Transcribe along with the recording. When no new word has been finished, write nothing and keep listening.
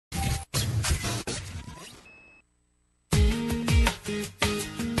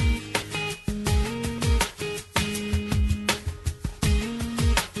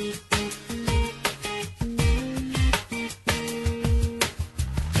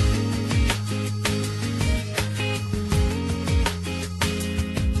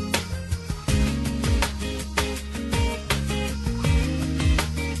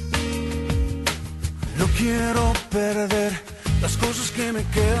que me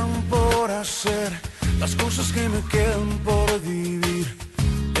quedan por hacer, las cosas que me quedan por vivir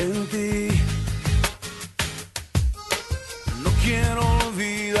en ti. No quiero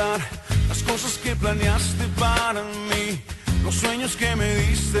olvidar las cosas que planeaste para mí, los sueños que me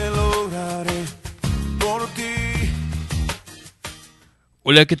diste lograré por ti.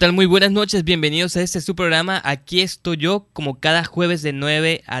 Hola, ¿qué tal? Muy buenas noches, bienvenidos a su programa Aquí estoy yo, como cada jueves de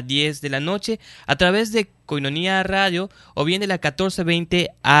 9 a 10 de la noche, a través de Koinonia Radio o bien de la 1420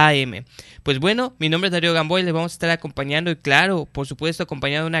 AM. Pues bueno, mi nombre es Dario y les vamos a estar acompañando y claro, por supuesto,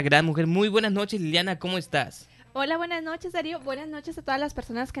 acompañado de una gran mujer. Muy buenas noches, Liliana, ¿cómo estás? Hola, buenas noches, Darío. Buenas noches a todas las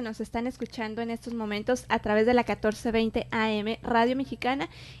personas que nos están escuchando en estos momentos a través de la 1420 AM Radio Mexicana.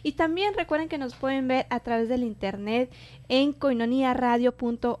 Y también recuerden que nos pueden ver a través del internet en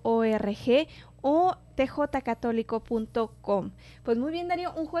koinoniaradio.org o tjcatólico.com. Pues muy bien,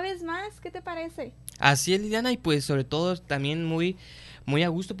 Darío, un jueves más, ¿qué te parece? Así es, Liliana, y pues sobre todo también muy a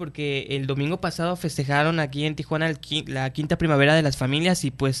gusto porque el domingo pasado festejaron aquí en Tijuana la quinta primavera de las familias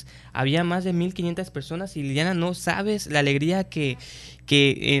y pues había más de 1500 personas y Liliana, no sabes la alegría que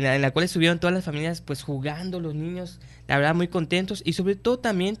en la cual estuvieron todas las familias pues jugando, los niños, la verdad muy contentos y sobre todo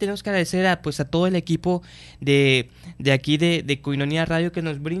también tenemos que agradecer a todo el equipo de aquí de Koinonia Radio que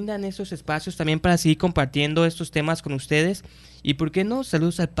nos brindan esos espacios también para seguir compartiendo estos temas con ustedes. Y por qué no,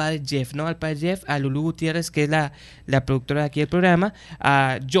 saludos al padre Jeff, ¿no? Al padre Jeff, a Lulú Gutiérrez, que es la productora de aquí del programa,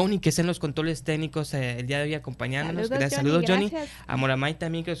 a Johnny, que es en los controles técnicos el día de hoy acompañándonos. Saludos Johnny. A Moramay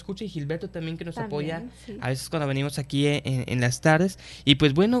también que nos escucha y Gilberto también que nos apoya a veces cuando venimos aquí en las tardes. Y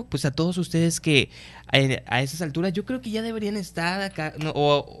pues bueno, pues a todos ustedes que a esas alturas yo creo que ya deberían estar acá, no,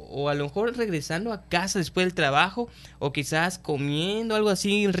 o a lo mejor regresando a casa después del trabajo, o quizás comiendo algo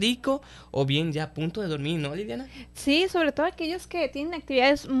así rico, o bien ya a punto de dormir, ¿no, Liliana? Sí, sobre todo aquellos que tienen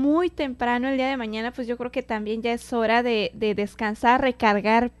actividades muy temprano el día de mañana, pues yo creo que también ya es hora de descansar,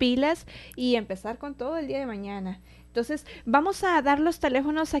 recargar pilas y empezar con todo el día de mañana. Entonces, vamos a dar los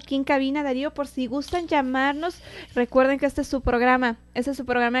teléfonos aquí en cabina, Darío, por si gustan llamarnos. Recuerden que este es su programa,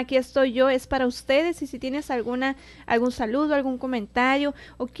 Aquí estoy yo, es para ustedes. Y si tienes algún saludo, algún comentario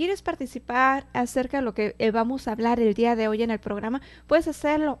o quieres participar acerca de lo que vamos a hablar el día de hoy en el programa, puedes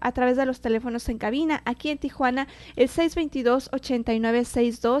hacerlo a través de los teléfonos en cabina. Aquí en Tijuana, el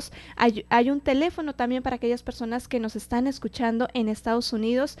 622-8962. Hay un teléfono también para aquellas personas que nos están escuchando en Estados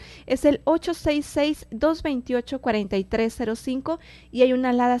Unidos. Es el 866-228-4305 y hay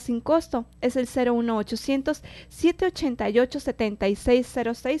una alada sin costo, es el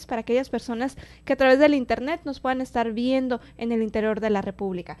 01800-788-7606 para aquellas personas que a través del internet nos puedan estar viendo en el interior de la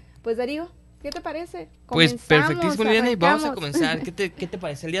República. Pues Darío, ¿qué te parece? Pues perfectísimo, Liliana, y vamos a comenzar. ¿Qué te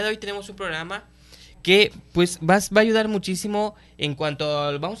parece? El día de hoy tenemos un programa que pues va a ayudar muchísimo en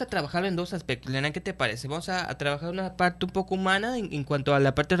cuanto vamos a trabajar en dos aspectos. Liliana, ¿qué te parece? Vamos a trabajar una parte un poco humana en cuanto a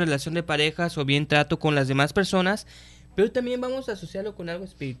la parte de relación de parejas o bien trato con las demás personas, pero también vamos a asociarlo con algo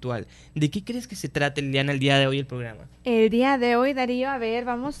espiritual. ¿De qué crees que se trata, Liliana, el día de hoy el programa? El día de hoy, Darío,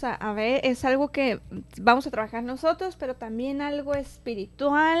 vamos a ver, es algo que vamos a trabajar nosotros, pero también algo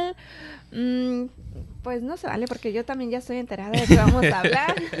espiritual. Pues no se vale, porque yo también ya estoy enterada de que vamos a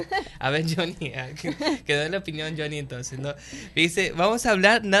hablar. A ver, Johnny, que doy la opinión, Johnny, entonces, ¿no? Dice, vamos a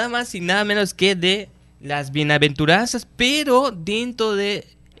hablar nada más y nada menos que de las bienaventuranzas, pero dentro de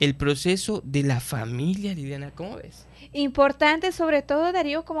el proceso de la familia, Liliana, ¿cómo ves? Importante, sobre todo,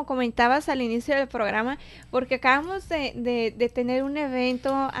 Darío, como comentabas al inicio del programa, porque acabamos de tener un evento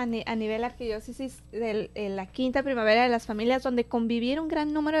a nivel arquidiócesis de la quinta primavera de las familias, donde convivieron un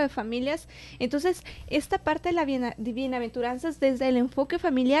gran número de familias. Entonces, esta parte de la bienaventuranzas desde el enfoque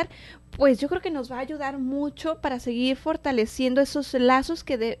familiar, pues yo creo que nos va a ayudar mucho para seguir fortaleciendo esos lazos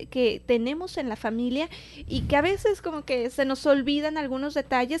que tenemos en la familia y que a veces como que se nos olvidan algunos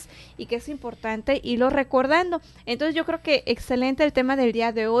detalles y que es importante irlo recordando. Entonces yo creo que excelente el tema del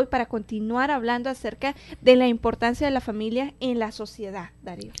día de hoy para continuar hablando acerca de la importancia de la familia en la sociedad,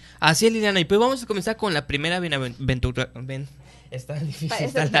 Darío. Así es, Liliana, y pues vamos a comenzar con la primera bienaventuranza. Está difícil,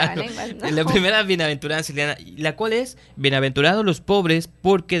 está largo. ¿No? La primera bienaventuranza, Liliana, la cual es: bienaventurados los pobres,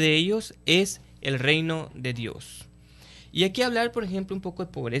 porque de ellos es el reino de Dios. Y aquí hablar, por ejemplo, un poco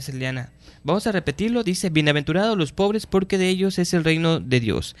de pobreza, Liliana. Vamos a repetirlo, dice: bienaventurados los pobres, porque de ellos es el reino de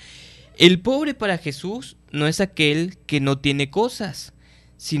Dios. El pobre para Jesús no es aquel que no tiene cosas,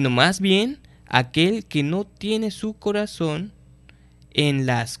 sino más bien aquel que no tiene su corazón en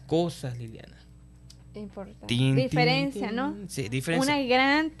las cosas, Liliana. Importante. Diferencia, ¿no? Sí, diferencia. Una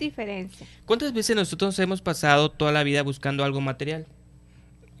gran diferencia. ¿Cuántas veces nosotros hemos pasado toda la vida buscando algo material?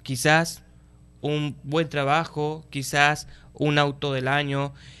 Quizás un buen trabajo, quizás un auto del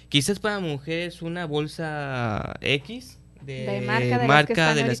año, quizás para mujeres una bolsa X,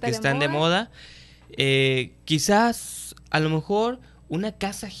 marca de las que están de moda. Quizás a lo mejor una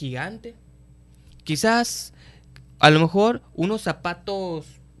casa gigante, quizás a lo mejor unos zapatos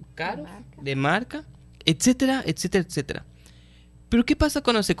caros de marca, etcétera, etcétera, etcétera. Pero ¿qué pasa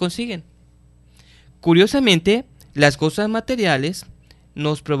cuando se consiguen? Curiosamente, las cosas materiales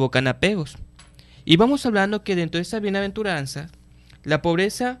nos provocan apegos. Y vamos hablando que dentro de esta bienaventuranza, la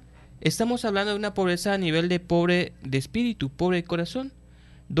pobreza, estamos hablando de una pobreza a nivel de pobre de espíritu, pobre de corazón,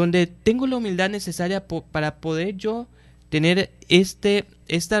 donde tengo la humildad necesaria para poder yo tener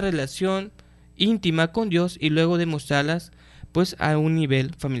esta relación íntima con Dios y luego demostrarlas pues a un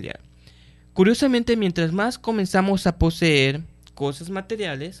nivel familiar. Curiosamente, mientras más comenzamos a poseer cosas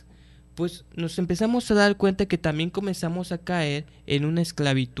materiales, pues nos empezamos a dar cuenta que también comenzamos a caer en una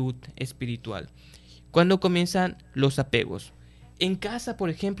esclavitud espiritual. Cuando comienzan los apegos. En casa, por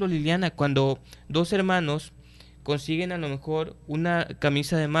ejemplo, Liliana, cuando dos hermanos consiguen a lo mejor una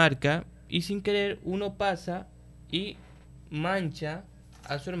camisa de marca y sin querer uno pasa y mancha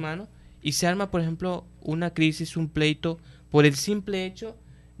a su hermano y se arma, por ejemplo, una crisis, un pleito por el simple hecho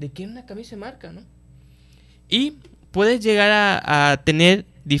de que es una camisa de marca, ¿no? Y puedes llegar a tener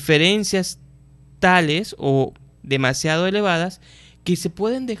diferencias tales o demasiado elevadas que se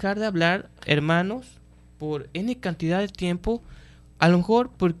pueden dejar de hablar hermanos por N cantidad de tiempo, a lo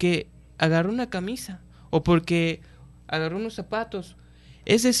mejor porque agarró una camisa o porque agarró unos zapatos.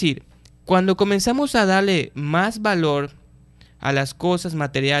 Es decir, cuando comenzamos a darle más valor a las cosas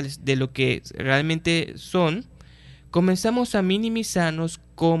materiales de lo que realmente son, comenzamos a minimizarnos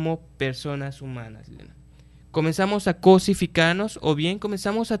como personas humanas. Comenzamos a cosificarnos o bien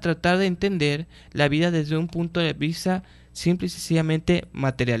comenzamos a tratar de entender la vida desde un punto de vista simple y sencillamente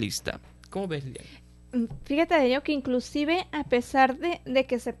materialista. ¿Cómo ves, Liliana? Fíjate, Dario, que inclusive a pesar de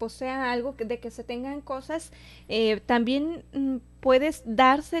que se posea algo, de que se tengan cosas, también puedes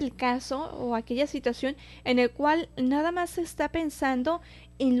darse el caso o aquella situación en el cual nada más se está pensando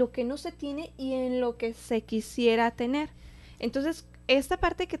en lo que no se tiene y en lo que se quisiera tener. Entonces, esta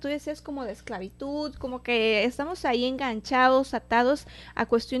parte que tú decías como de esclavitud, como que estamos ahí enganchados, atados a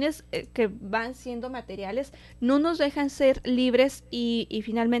cuestiones que van siendo materiales, no nos dejan ser libres y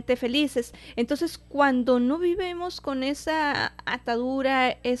finalmente felices. Entonces, cuando no vivimos con esa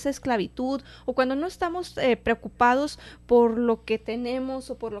atadura, esa esclavitud, o cuando no estamos preocupados por lo que tenemos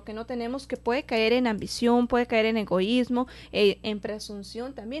o por lo que no tenemos, que puede caer en ambición, puede caer en egoísmo, en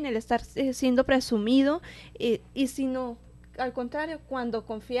presunción también, el estar siendo presumido, y si no, al contrario, cuando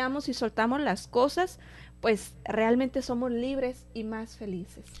confiamos y soltamos las cosas, pues realmente somos libres y más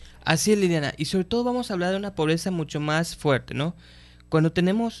felices. Así es, Liliana, y sobre todo vamos a hablar de una pobreza mucho más fuerte, ¿no? Cuando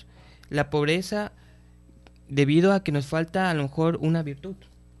tenemos la pobreza debido a que nos falta a lo mejor una virtud.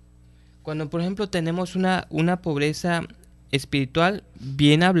 Cuando, por ejemplo, tenemos una pobreza espiritual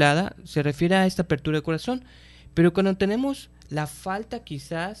bien hablada, se refiere a esta apertura de corazón, pero cuando tenemos la falta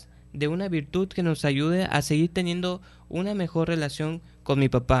quizás de una virtud que nos ayude a seguir teniendo una mejor relación con mi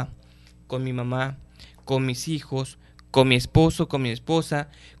papá, con mi mamá, con mis hijos, con mi esposo, con mi esposa,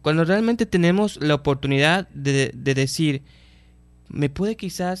 cuando realmente tenemos la oportunidad de decir, me puede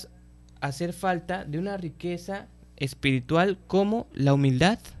quizás hacer falta de una riqueza espiritual como la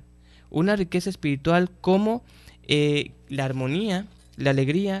humildad, una riqueza espiritual como la armonía, la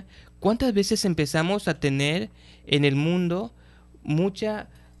alegría. ¿Cuántas veces empezamos a tener en el mundo mucha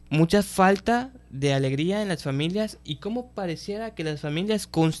falta de alegría en las familias y cómo pareciera que las familias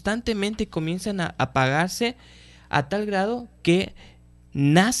constantemente comienzan a apagarse a tal grado que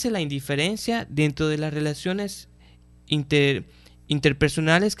nace la indiferencia dentro de las relaciones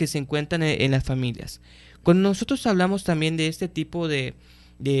interpersonales que se encuentran en las familias? Cuando nosotros hablamos también de este tipo de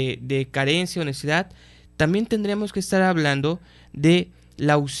carencia o necesidad, también tendríamos que estar hablando de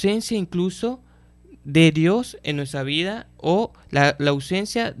la ausencia incluso de Dios en nuestra vida o la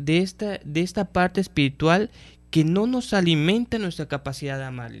ausencia de esta parte espiritual que no nos alimenta nuestra capacidad de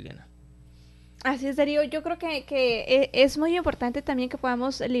amar, Liliana. Así es, Darío. Yo creo que es muy importante también que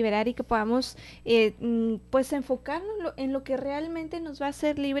podamos liberar y que podamos pues enfocarnos en lo que realmente nos va a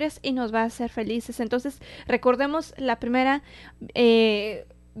hacer libres y nos va a hacer felices. Entonces, recordemos la primera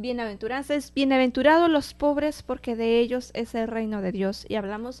bienaventuranzas, bienaventurados los pobres porque de ellos es el reino de Dios. Y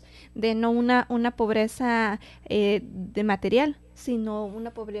hablamos de no una pobreza de material, sino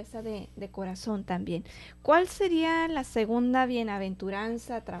una pobreza de corazón también. ¿Cuál sería la segunda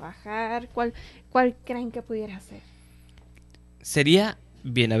bienaventuranza a trabajar? ¿Cuál creen que pudiera ser? Sería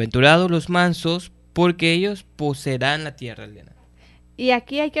bienaventurados los mansos porque ellos poseerán la tierra, Elena. Y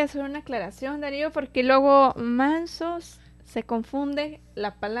aquí hay que hacer una aclaración, Darío, porque luego mansos se confunde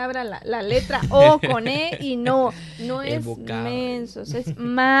la palabra, la letra O con E y no es mensos, es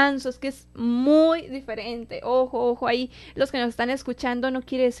mansos, que es muy diferente. Ojo, ahí los que nos están escuchando, no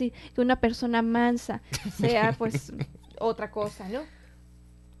quiere decir que una persona mansa sea pues otra cosa, ¿no?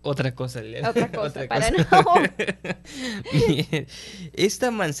 Otra cosa, Liliana. Otra cosa, para cosa. no. Bien.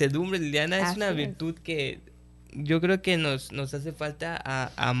 Esta mansedumbre, Liliana, es Así una es. virtud que yo creo que nos hace falta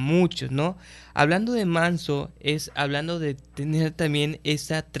a muchos, ¿no? Hablando de manso, es hablando de tener también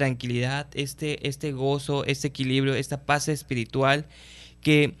esta tranquilidad, este gozo, este equilibrio, esta paz espiritual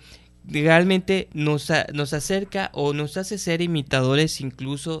que realmente nos acerca o nos hace ser imitadores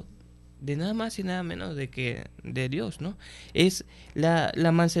incluso de nada más y nada menos de Dios, ¿no? Es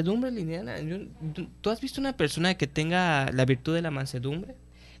la mansedumbre, Liliana. ¿Tú has visto una persona que tenga la virtud de la mansedumbre?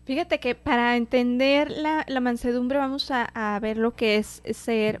 Fíjate que para entender la mansedumbre vamos a ver lo que es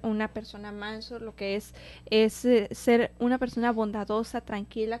ser una persona manso, lo que es ser una persona bondadosa,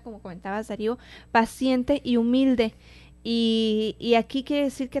 tranquila, como comentabas, Darío, paciente y humilde. Y aquí quiere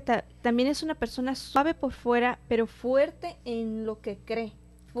decir que también es una persona suave por fuera, pero fuerte en lo que cree.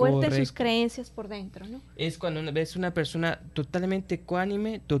 Fuerte en sus creencias por dentro, ¿no? Es cuando ves una persona totalmente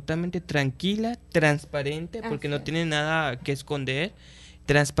ecuánime, totalmente tranquila, transparente, porque no tiene nada que esconder,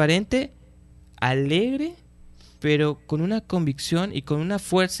 transparente, alegre, pero con una convicción y con una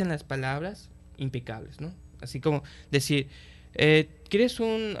fuerza en las palabras impecables, ¿no? Así como decir, ¿quieres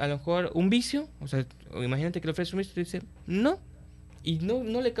a lo mejor un vicio? O sea, imagínate que le ofreces un vicio y te dice, no, y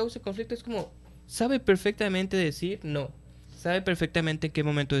no le causa conflicto, es como, sabe perfectamente decir no. Sabe perfectamente en qué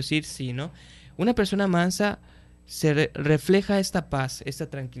momento decir sí, ¿no? Una persona mansa se refleja esta paz, esta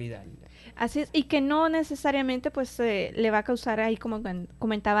tranquilidad. Así es, y que no necesariamente pues le va a causar ahí, como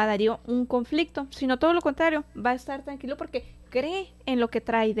comentaba Darío, un conflicto, sino todo lo contrario, va a estar tranquilo porque cree en lo que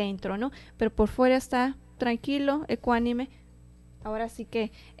trae dentro, ¿no? Pero por fuera está tranquilo, ecuánime. Ahora sí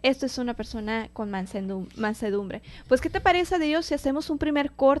que esto es una persona con mansedumbre. Pues, ¿qué te parece, Dios, si hacemos un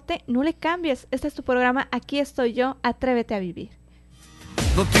primer corte? No le cambies. Este es tu programa. Aquí estoy yo. Atrévete a vivir.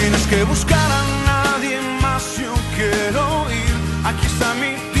 No tienes que buscar a nadie más, yo quiero ir. Aquí está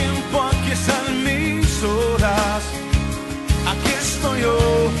mi tiempo, aquí están mis horas. Aquí estoy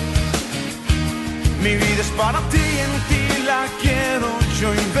yo. Mi vida es para ti, en ti la quiero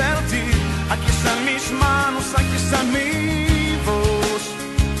yo invertir. Aquí están mis manos, aquí está mi voz.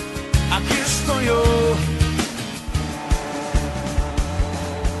 Aquí estoy yo.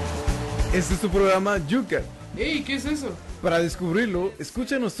 Este es tu programa Yuca. ¡Ey! ¿Qué es eso? Para descubrirlo,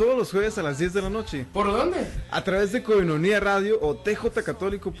 escúchanos todos los jueves a las 10 de la noche. ¿Por dónde? A través de Koinonia Radio o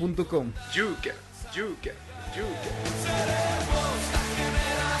tjcatólico.com. Yuca, Yuca, Yuca.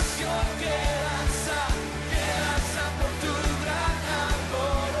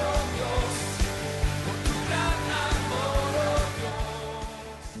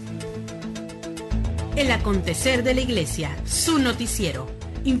 El acontecer de la Iglesia, su noticiero.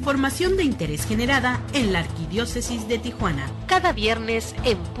 Información de interés generada en la Arquidiócesis de Tijuana. Cada viernes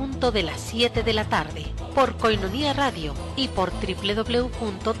en punto de las 7 de la tarde, por Koinonia Radio y por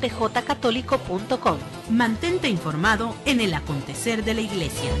www.tjcatólico.com. Mantente informado en el acontecer de la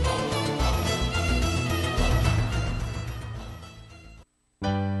Iglesia.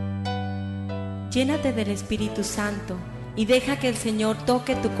 Llénate del Espíritu Santo y deja que el Señor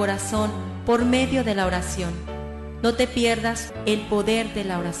toque tu corazón por medio de la oración. No te pierdas el poder de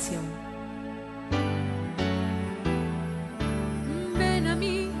la oración. Ven a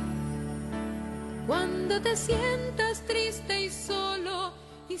mí cuando te sientas triste y solo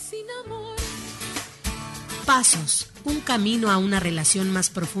y sin amor. Pasos, un camino a una relación más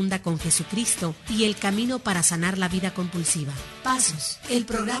profunda con Jesucristo y el camino para sanar la vida compulsiva. Pasos, el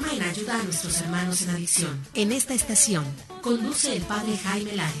programa en ayuda a nuestros hermanos en adicción. En esta estación, conduce el Padre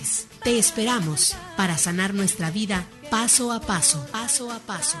Jaime Lares. Te esperamos para sanar nuestra vida paso a paso, paso a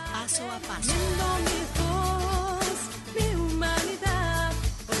paso, paso a paso. Viendo mi voz, mi humanidad,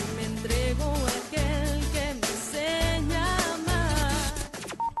 hoy me entrego a aquel que me enseña a amar.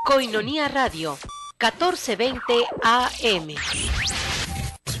 Koinonia Radio, 1420 AM.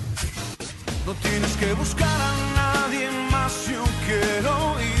 No tienes que buscar a nadie más, yo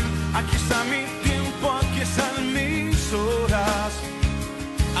quiero ir. Aquí está mi tiempo, aquí están mis horas.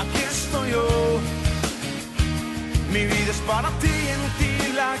 Aquí estoy yo. Mi vida es para ti, en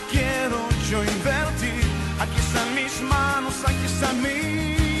ti la quiero yo invertir. Aquí están mis manos, aquí está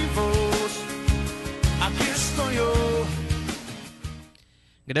mi voz. Aquí estoy yo.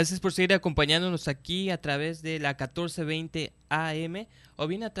 Gracias por seguir acompañándonos aquí a través de la 1420 AM o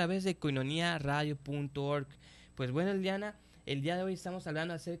bien a través de koinoniaradio.org. Pues bueno, Liliana, El día de hoy estamos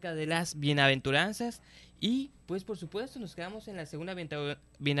hablando acerca de las bienaventuranzas y pues por supuesto nos quedamos en la segunda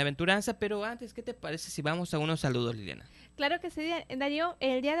bienaventuranza, pero antes, ¿qué te parece si vamos a unos saludos, Liliana? Claro que sí, Darío.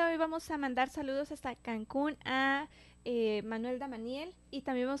 El día de hoy vamos a mandar saludos hasta Cancún a Manuel Damaniel, y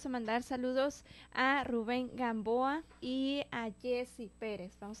también vamos a mandar saludos a Rubén Gamboa y a Jessy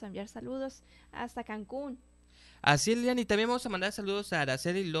Pérez. Vamos a enviar saludos hasta Cancún. Así es, Liliana, y también vamos a mandar saludos a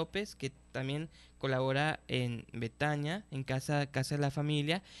Araceli López, que también colabora en Betania, en Casa de la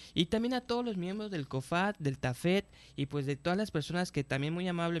Familia, y también a todos los miembros del COFAD, del TAFET, y pues de todas las personas que también muy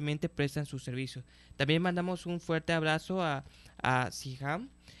amablemente prestan su servicio. También mandamos un fuerte abrazo a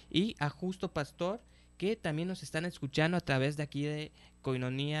Siham y a Justo Pastor, que también nos están escuchando a través de aquí de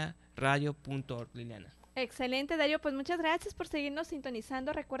koinoniaradio.org, Liliana. Excelente, Darío, pues muchas gracias por seguirnos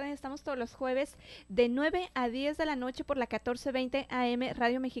sintonizando. Recuerden, estamos todos los jueves de 9 a 10 de la noche por la 1420 AM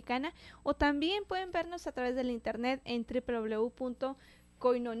Radio Mexicana, o también pueden vernos a través del internet en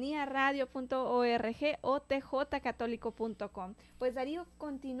www.koinoniaradio.org o tjcatólico.com. Pues Darío,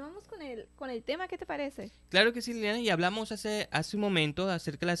 continuamos con el tema, ¿qué te parece? Claro que sí, Liliana, y hablamos hace un momento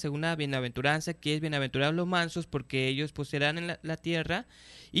acerca de la segunda bienaventuranza, que es bienaventurados los mansos, porque ellos poseerán en la tierra,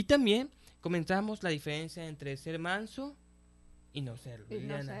 y también comenzamos la diferencia entre ser manso y no serlo,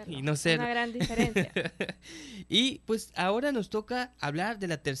 Liliana, y no serlo. Una gran diferencia. Y pues ahora nos toca hablar de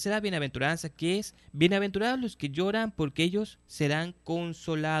la tercera bienaventuranza, que es bienaventurados los que lloran, porque ellos serán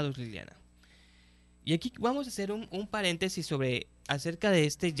consolados, Liliana. Y aquí vamos a hacer un paréntesis acerca de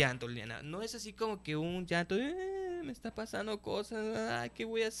este llanto, Liliana. No es así como que un llanto, me está pasando cosas, ¿qué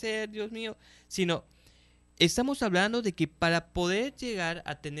voy a hacer, Dios mío? Sino, estamos hablando de que para poder llegar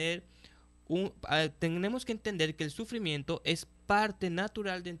a tener tenemos que entender que el sufrimiento es parte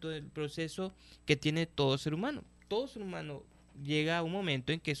natural dentro del proceso que tiene todo ser humano. Todo ser humano llega a un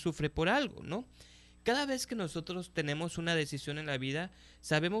momento en que sufre por algo, ¿no? Cada vez que nosotros tenemos una decisión en la vida,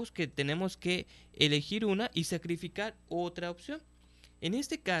 sabemos que tenemos que elegir una y sacrificar otra opción. En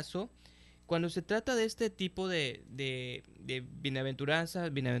este caso, cuando se trata de este tipo de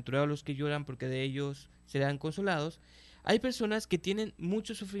bienaventuranzas, bienaventurados los que lloran porque de ellos serán consolados, hay personas que tienen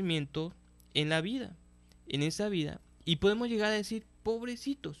mucho sufrimiento en la vida, en esa vida, y podemos llegar a decir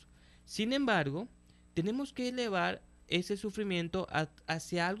pobrecitos. Sin embargo, tenemos que elevar ese sufrimiento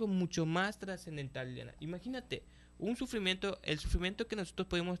hacia algo mucho más trascendental, Liliana. Imagínate, el sufrimiento que nosotros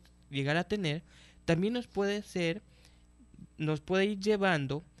podemos llegar a tener, también nos puede ir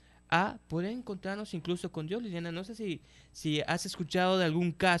llevando a poder encontrarnos incluso con Dios, Liliana. No sé si has escuchado de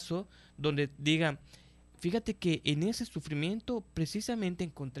algún caso donde digan, fíjate que en ese sufrimiento precisamente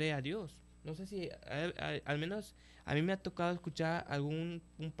encontré a Dios. No sé si, al menos a mí me ha tocado escuchar un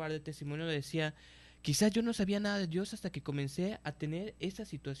par de testimonios que decía, quizás yo no sabía nada de Dios hasta que comencé a tener esa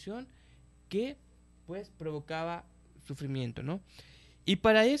situación que pues provocaba sufrimiento, ¿no? Y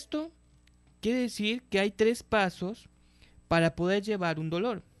para esto quiere decir que hay 3 pasos para poder llevar un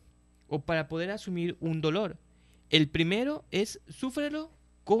dolor o para poder asumir un dolor. El primero es súfrelo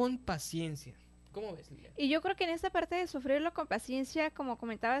con paciencia. ¿Cómo ves, Liliana? Y yo creo que en esta parte de sufrirlo con paciencia, como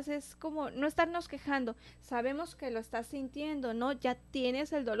comentabas, es como no estarnos quejando. Sabemos que lo estás sintiendo, ¿no? Ya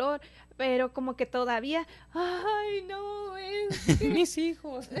tienes el dolor, pero como que todavía, ay, no, es que... mis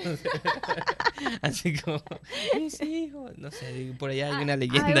hijos. Así como, mis hijos. No sé, por allá hay una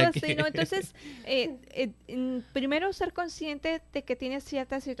leyenda. Algo así, ¿no? Entonces, primero ser consciente de que tienes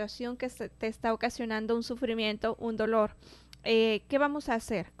cierta situación que te está ocasionando un sufrimiento, un dolor. ¿Qué vamos a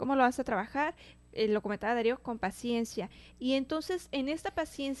hacer? ¿Cómo lo vas a trabajar? Lo comentaba Darío, con paciencia. Y entonces en esta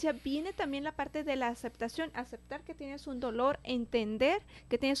paciencia viene también la parte de la aceptación, aceptar que tienes un dolor, entender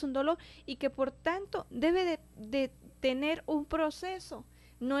que tienes un dolor y que por tanto debe de tener un proceso.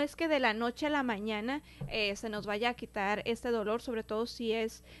 No es que de la noche a la mañana se nos vaya a quitar este dolor, sobre todo si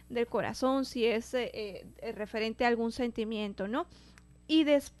es del corazón, si es referente a algún sentimiento, ¿no? Y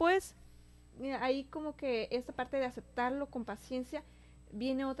después, mira, ahí como que esta parte de aceptarlo con paciencia,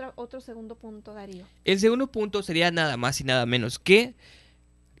 viene otro segundo punto, Darío. El segundo punto sería nada más y nada menos que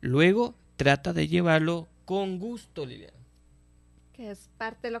luego trata de llevarlo con gusto, Liliana. Que es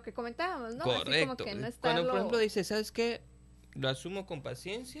parte de lo que comentábamos, ¿no? Correcto. Así como que no Cuando, por ejemplo, dices, ¿sabes qué? Lo asumo con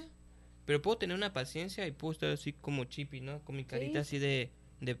paciencia, pero puedo tener una paciencia y puedo estar así como Chippy, ¿no? Con mi carita así de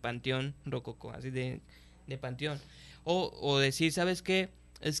panteón rococó, así de panteón. O decir, ¿sabes qué?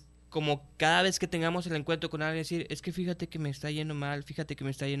 Es como cada vez que tengamos el encuentro con alguien, decir, es que fíjate que me está yendo mal, fíjate que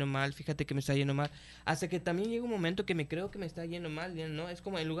me está yendo mal, fíjate que me está yendo mal, hasta que también llega un momento que me creo que me está yendo mal, ¿no? Es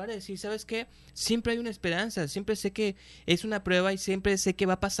como en lugar de decir, ¿sabes qué? Siempre hay una esperanza, siempre sé que es una prueba y siempre sé que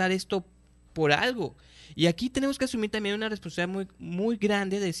va a pasar esto por algo. Y aquí tenemos que asumir también una responsabilidad muy, muy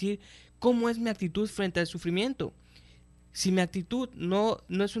grande de decir, ¿cómo es mi actitud frente al sufrimiento? Si mi actitud no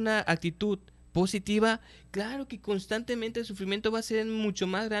es una actitud positiva, claro que constantemente el sufrimiento va a ser mucho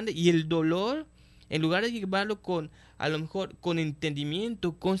más grande, y el dolor, en lugar de llevarlo a lo mejor con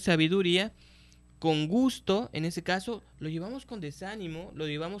entendimiento, con sabiduría, con gusto, en ese caso, lo llevamos con desánimo, lo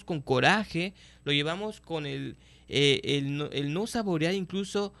llevamos con coraje, lo llevamos con el no saborear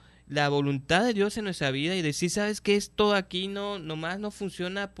incluso la voluntad de Dios en nuestra vida, y decir, ¿sabes qué? Esto aquí nomás no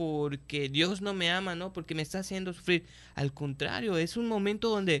funciona porque Dios no me ama, ¿no? Porque me está haciendo sufrir. Al contrario, es un momento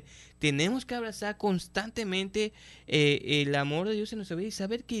donde tenemos que abrazar constantemente el amor de Dios en nuestra vida y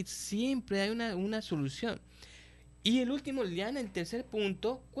saber que siempre hay una solución. Y el último, Liliana, el tercer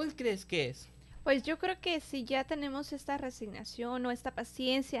punto, ¿cuál crees que es? Pues yo creo que si ya tenemos esta resignación o esta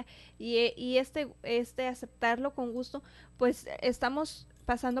paciencia y este aceptarlo con gusto, pues estamos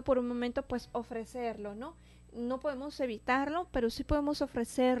pasando por un momento, pues ofrecerlo, ¿no? No podemos evitarlo, pero sí podemos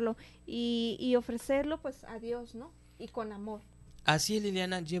ofrecerlo y ofrecerlo pues a Dios, ¿no? Y con amor. Así es,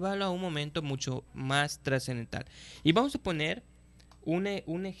 Liliana, llevarlo a un momento mucho más trascendental. Y vamos a poner un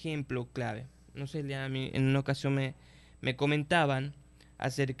ejemplo clave. No sé, Liliana, a mí en una ocasión me comentaban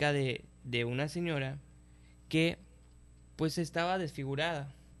acerca de una señora que pues estaba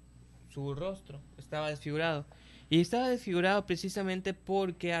desfigurada, su rostro estaba desfigurado, y estaba desfigurado precisamente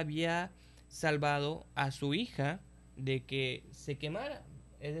porque había salvado a su hija de que se quemara.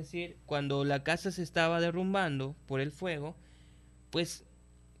 Es decir, cuando la casa se estaba derrumbando por el fuego, pues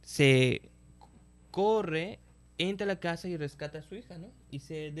se corre, entra a la casa y rescata a su hija, ¿no? Y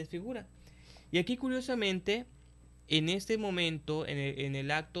se desfigura. Y aquí, curiosamente, en este momento, en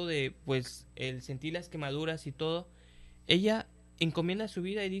el acto de, pues, el sentir las quemaduras y todo, ella encomienda su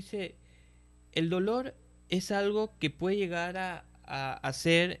vida y dice, el dolor es algo que puede llegar a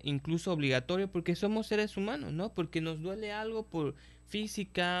ser incluso obligatorio porque somos seres humanos, ¿no? Porque nos duele algo por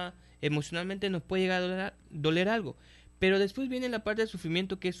física, emocionalmente nos puede llegar a doler algo. Pero después viene la parte del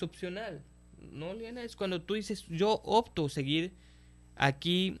sufrimiento que es opcional, ¿no, Liana? Es cuando tú dices, yo opto seguir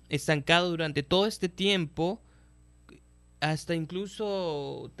aquí estancado durante todo este tiempo, hasta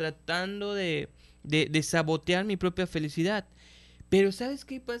incluso tratando de sabotear mi propia felicidad. Pero ¿sabes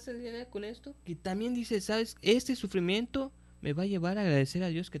qué pasa, Liliana, con esto? Que también dice, ¿sabes? Este sufrimiento me va a llevar a agradecer a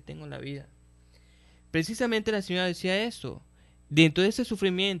Dios que tengo la vida. Precisamente la señora decía eso. Dentro de ese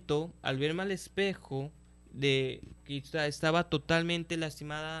sufrimiento, al verme al espejo, de que estaba totalmente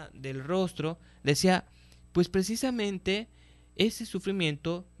lastimada del rostro, decía, pues precisamente ese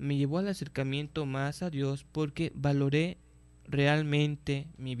sufrimiento me llevó al acercamiento más a Dios porque valoré realmente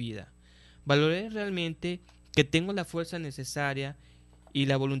mi vida. Valoré realmente que tengo la fuerza necesaria y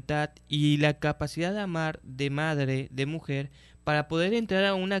la voluntad y la capacidad de amar, de madre, de mujer, para poder entrar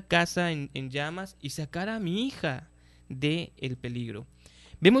a una casa en llamas y sacar a mi hija de el peligro.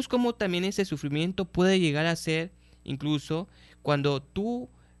 Vemos cómo también ese sufrimiento puede llegar a ser, incluso cuando tú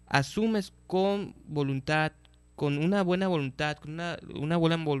asumes con voluntad, con una buena voluntad, con una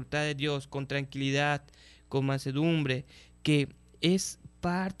buena voluntad de Dios, con tranquilidad, con mansedumbre, que es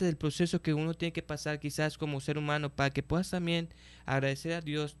parte del proceso que uno tiene que pasar quizás como ser humano para que puedas también agradecer a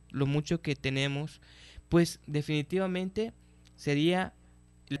Dios lo mucho que tenemos, pues definitivamente sería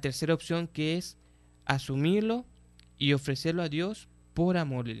la tercera opción, que es asumirlo y ofrecerlo a Dios por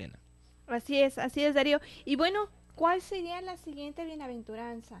amor, Liliana. Así es, Darío. Y bueno, ¿cuál sería la siguiente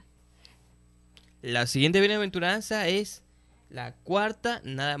bienaventuranza? La siguiente bienaventuranza es la cuarta,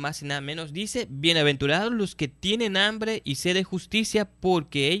 nada más y nada menos. Dice, bienaventurados los que tienen hambre y sed de justicia,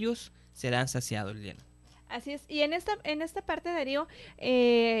 porque ellos serán saciados, Liliana. Así es. Y en esta parte, Darío,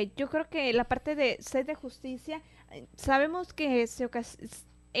 yo creo que la parte de sed de justicia, sabemos que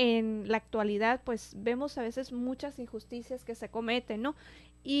en la actualidad, pues vemos a veces muchas injusticias que se cometen, ¿no?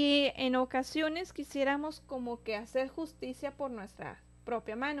 Y en ocasiones quisiéramos como que hacer justicia por nuestra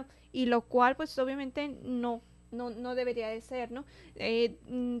propia mano, y lo cual pues obviamente no debería de ser, ¿no?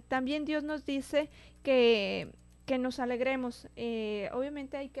 También Dios nos dice que nos alegremos.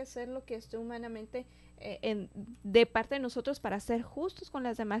 Obviamente hay que hacer lo que esté humanamente de parte de nosotros para ser justos con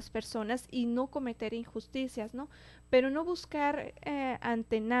las demás personas y no cometer injusticias, ¿no? Pero no buscar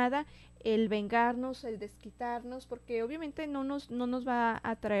ante nada el vengarnos, el desquitarnos, porque obviamente no nos va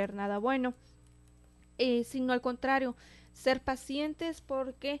a traer nada bueno, sino al contrario, ser pacientes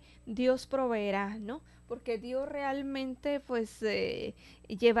porque Dios proveerá, ¿no? Porque Dios realmente pues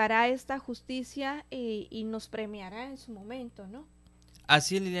llevará esta justicia y nos premiará en su momento, ¿no?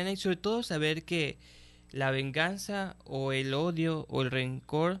 Así es, Liliana, y sobre todo saber que la venganza o el odio o el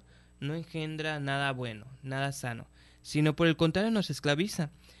rencor no engendra nada bueno, nada sano, sino por el contrario nos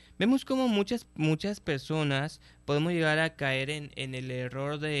esclaviza. Vemos como muchas personas podemos llegar a caer en el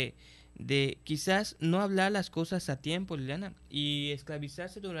error de de quizás no hablar las cosas a tiempo, Liliana, y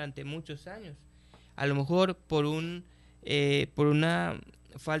esclavizarse durante muchos años. A lo mejor por una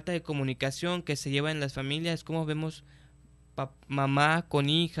falta de comunicación que se lleva en las familias, como vemos mamá con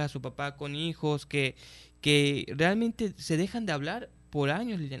hijas o papá con hijos que realmente se dejan de hablar por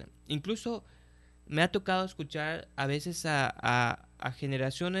años, Liliana. Incluso me ha tocado escuchar a veces a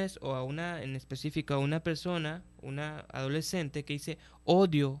generaciones o a una en específico, a una persona, una adolescente que dice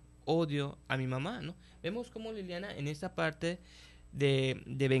odio a mi mamá, ¿no? Vemos cómo, Liliana, en esta parte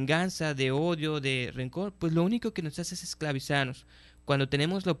de venganza, de odio, de rencor, pues lo único que nos hace es esclavizarnos. Cuando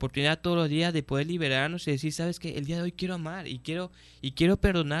tenemos la oportunidad todos los días de poder liberarnos y decir, sabes que el día de hoy quiero amar y quiero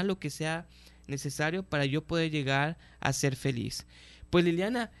perdonar lo que sea necesario para yo poder llegar a ser feliz. Pues,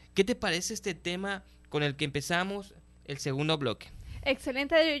 Liliana, ¿qué te parece este tema con el que empezamos el segundo bloque?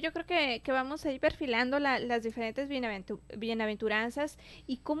 Excelente, Dario. Yo creo que vamos a ir perfilando las diferentes bienaventuranzas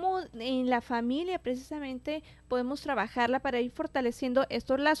y cómo en la familia precisamente podemos trabajarla para ir fortaleciendo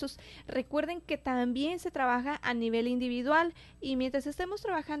estos lazos. Recuerden que también se trabaja a nivel individual y mientras estemos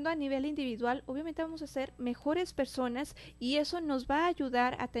trabajando a nivel individual, obviamente vamos a ser mejores personas y eso nos va a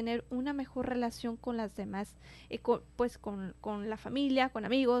ayudar a tener una mejor relación con las demás, con la familia, con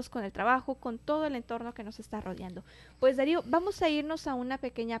amigos, con el trabajo, con todo el entorno que nos está rodeando. Pues, Darío, vamos a irnos a una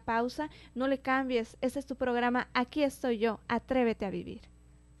pequeña pausa. No le cambies, este es tu programa Aquí estoy yo, atrévete a vivir.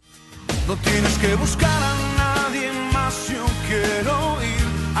 No tienes que buscar a nadie más, yo quiero ir.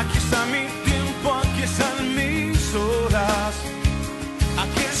 Aquí está mi tiempo, aquí están mis horas.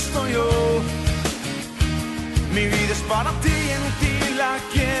 Aquí estoy yo. Mi vida es para ti, en ti la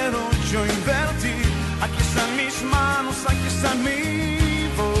quiero yo invertir. Aquí están mis manos, aquí está mi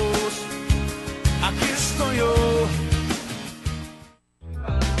voz. Aquí estoy yo.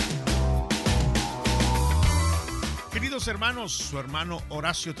 Queridos hermanos, su hermano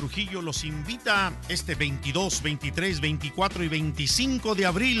Horacio Trujillo los invita este 22, 23, 24 y 25 de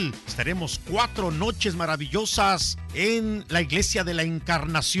abril. Estaremos 4 noches maravillosas en la Iglesia de la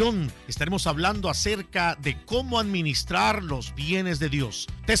Encarnación. Estaremos hablando acerca de cómo administrar los bienes de Dios.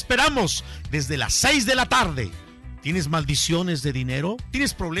 Te esperamos desde las 6 de la tarde. ¿Tienes maldiciones de dinero?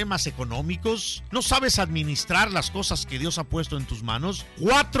 ¿Tienes problemas económicos? ¿No sabes administrar las cosas que Dios ha puesto en tus manos?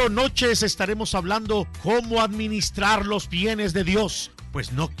 4 noches estaremos hablando cómo administrar los bienes de Dios,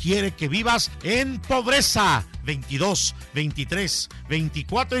 pues no quiere que vivas en pobreza. 22, 23,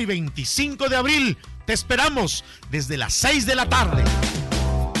 24 y 25 de abril. Te esperamos desde las 6 de la tarde.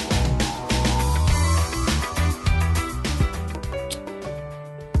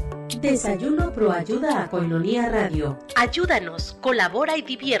 Desayuno Pro Ayuda a Koinonia Radio. Ayúdanos, colabora y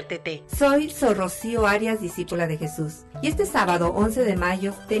diviértete. Soy Sor Rocío Arias, discípula de Jesús. Y este sábado 11 de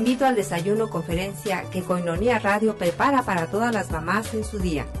mayo te invito al desayuno conferencia que Koinonia Radio prepara para todas las mamás en su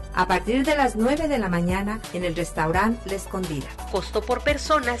día. A partir de las 9 de la mañana en el restaurante La Escondida. Costo por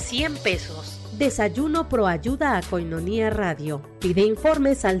persona 100 pesos. Desayuno Pro Ayuda a Koinonia Radio. Pide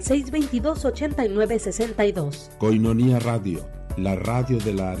informes al 622-8962. Koinonia Radio, la radio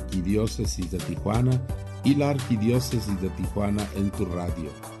de la Arquidiócesis de Tijuana y la Arquidiócesis de Tijuana en tu radio.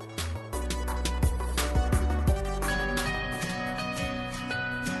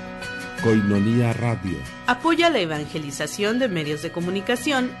 Koinonia Radio. Apoya la evangelización de medios de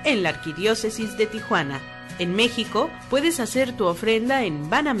comunicación en la Arquidiócesis de Tijuana. En México, puedes hacer tu ofrenda en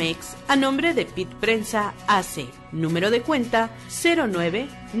Banamex a nombre de PIT Prensa AC. Número de cuenta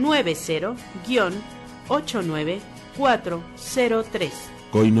 0990-89 403.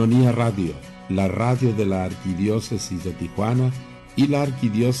 Koinonia Radio, la radio de la Arquidiócesis de Tijuana y la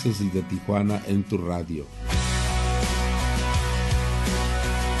Arquidiócesis de Tijuana en tu radio.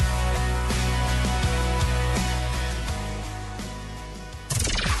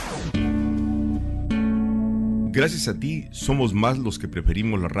 Gracias a ti, somos más los que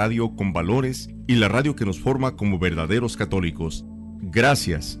preferimos la radio con valores y la radio que nos forma como verdaderos católicos.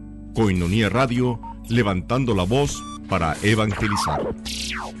 Gracias, Koinonia Radio, levantando la voz para evangelizar.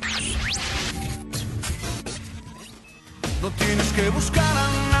 No tienes que buscar a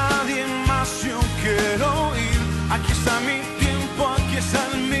nadie más, yo quiero ir. Aquí está mi tiempo, aquí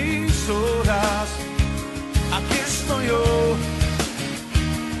están mis horas. Aquí estoy yo.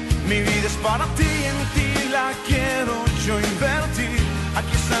 Mi vida es para ti, en ti la quiero yo invertir.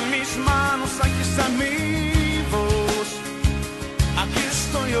 Aquí están mis manos, aquí está mi voz. Aquí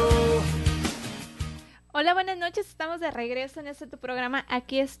estoy yo. Hola, buenas noches, estamos de regreso en este tu programa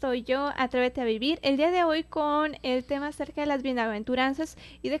Aquí estoy yo, Atrévete a vivir. El día de hoy con el tema acerca de las bienaventuranzas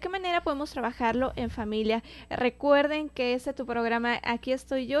y de qué manera podemos trabajarlo en familia. Recuerden que este tu programa Aquí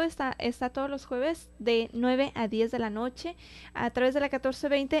estoy yo está todos los jueves de 9 a 10 de la noche a través de la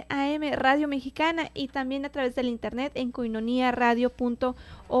 1420 AM Radio Mexicana y también a través del internet en koinoniaradio.org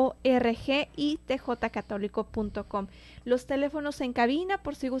y tjcatólico.com. Los teléfonos en cabina,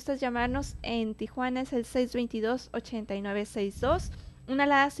 por si gustas llamarnos en Tijuana, es el 622-8962. Una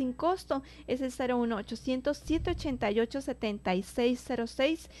alada sin costo es el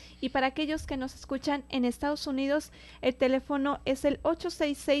 01800-788-7606. Y para aquellos que nos escuchan en Estados Unidos, el teléfono es el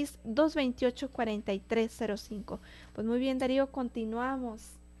 866-228-4305. Pues muy bien, Darío, continuamos.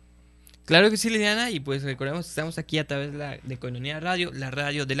 Claro que sí, Liliana, y pues recordemos que estamos aquí a través de Koinonia Radio, la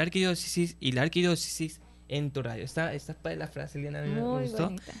radio de la arquidiócesis y la arquidiócesis en tu radio. Está padre la frase, Liliana, a mí me gustó.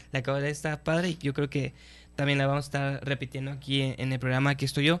 Bonita. La acabo de leer, está padre y yo creo que también la vamos a estar repitiendo aquí en el programa Aquí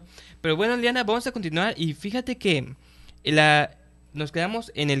estoy yo. Pero bueno, Liliana, vamos a continuar y fíjate que nos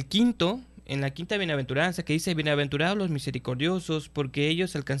quedamos en la quinta bienaventuranza que dice: bienaventurados los misericordiosos, porque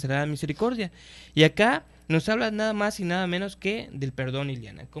ellos alcanzarán misericordia. Y acá nos habla nada más y nada menos que del perdón,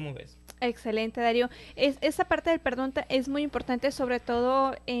 Liliana. ¿Cómo ves? Excelente, Darío. Esa parte del perdón es muy importante, sobre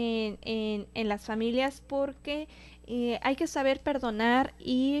todo en las familias, porque hay que saber perdonar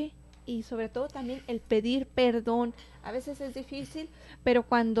y sobre todo también el pedir perdón. A veces es difícil, pero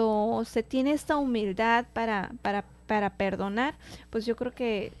cuando se tiene esta humildad para perdonar, pues yo creo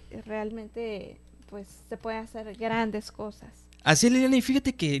que realmente pues se puede hacer grandes cosas. Así es, Liliana, y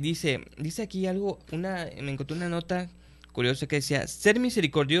fíjate que dice aquí algo, me encontré una nota curiosa que decía: ser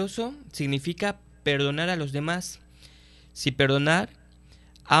misericordioso significa perdonar a los demás. Si perdonar,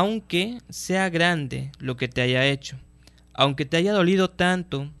 aunque sea grande lo que te haya hecho, aunque te haya dolido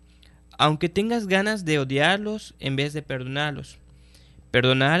tanto, aunque tengas ganas de odiarlos en vez de perdonarlos.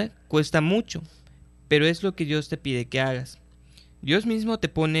 Perdonar cuesta mucho, pero es lo que Dios te pide que hagas. Dios mismo te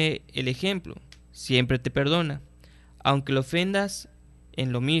pone el ejemplo, siempre te perdona, aunque lo ofendas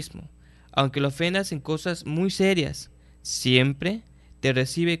en lo mismo, aunque lo ofendas en cosas muy serias, siempre te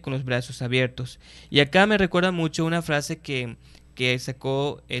recibe con los brazos abiertos. Y acá me recuerda mucho una frase que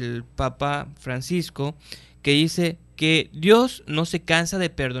sacó el Papa Francisco, que dice que Dios no se cansa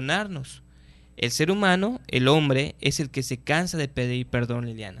de perdonarnos. El ser humano, el hombre, es el que se cansa de pedir perdón,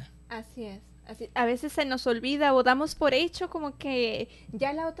 Liliana. Así es. A veces se nos olvida o damos por hecho como que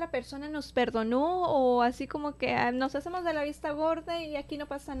ya la otra persona nos perdonó, o así como que nos hacemos de la vista gorda y aquí no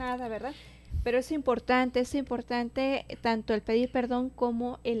pasa nada, ¿verdad? Pero es importante tanto el pedir perdón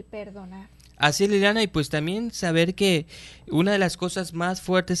como el perdonar. Así es, Liliana, y pues también saber que una de las cosas más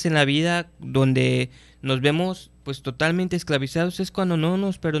fuertes en la vida donde nos vemos pues totalmente esclavizados es cuando no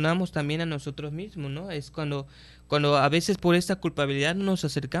nos perdonamos también a nosotros mismos, ¿no? Es cuando a veces por esta culpabilidad no nos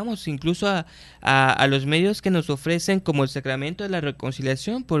acercamos incluso a los medios que nos ofrecen, como el sacramento de la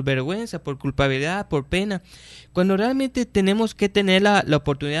reconciliación, por vergüenza, por culpabilidad, por pena, cuando realmente tenemos que tener la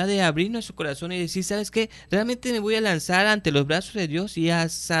oportunidad de abrir nuestro corazón y decir: ¿sabes qué? Realmente me voy a lanzar ante los brazos de Dios y a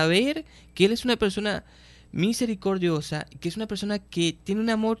saber que Él es una persona misericordiosa, que es una persona que tiene un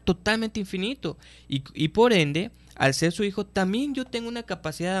amor totalmente infinito y por ende, al ser su hijo, también yo tengo una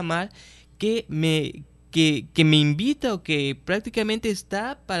capacidad de amar que me invita, o que prácticamente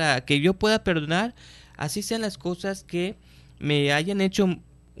está para que yo pueda perdonar, así sean las cosas que me hayan hecho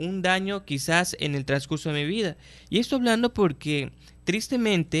un daño quizás en el transcurso de mi vida. Y esto hablando porque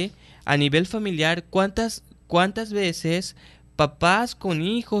tristemente a nivel familiar, cuántas veces papás con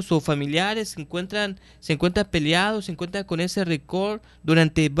hijos o familiares se encuentran peleados, se encuentran con ese rencor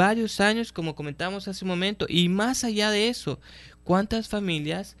durante varios años, como comentábamos hace un momento. Y más allá de eso, cuántas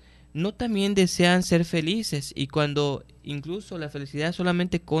familias no también desean ser felices, y cuando incluso la felicidad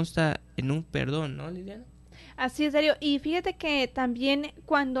solamente consta en un perdón, ¿no, Liliana? Así es, Darío. Y fíjate que también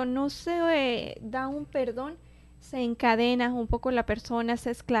cuando no se da un perdón, se encadena un poco la persona, se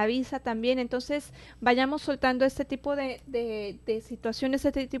esclaviza también. Entonces vayamos soltando este tipo de situaciones,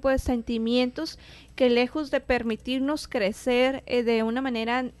 este tipo de sentimientos que, lejos de permitirnos crecer de una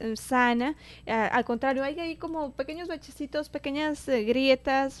manera sana, al contrario, hay ahí como pequeños bachecitos, pequeñas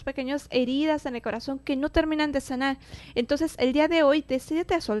grietas, pequeñas heridas en el corazón que no terminan de sanar. Entonces el día de hoy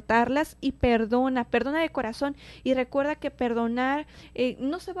decídete a soltarlas y perdona de corazón, y recuerda que perdonar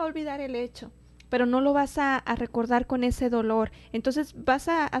no se va a olvidar el hecho, pero no lo vas a recordar con ese dolor. Entonces vas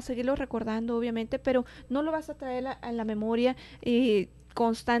a seguirlo recordando, obviamente, pero no lo vas a traer a la memoria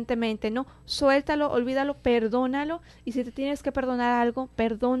constantemente, ¿no? Suéltalo, olvídalo, perdónalo, y si te tienes que perdonar algo,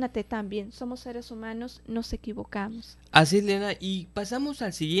 perdónate también. Somos seres humanos, nos equivocamos. Así es, Lena, y pasamos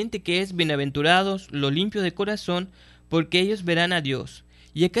al siguiente, que es bienaventurados lo limpio de corazón, porque ellos verán a Dios.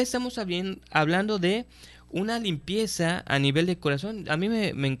 Y acá estamos hablando de una limpieza a nivel de corazón. A mí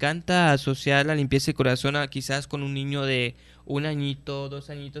me encanta asociar la limpieza de corazón quizás con un niño de 1 añito, 2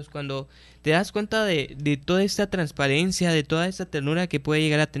 añitos, cuando te das cuenta de toda esta transparencia, de toda esta ternura que puede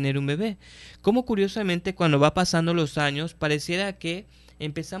llegar a tener un bebé. Como curiosamente cuando va pasando los años pareciera que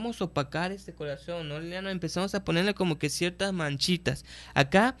empezamos a opacar este corazón, ¿no? Empezamos a ponerle como que ciertas manchitas.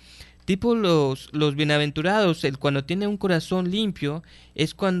 Acá, tipo los bienaventurados, cuando tiene un corazón limpio,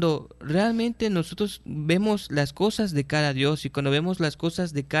 es cuando realmente nosotros vemos las cosas de cara a Dios, y cuando vemos las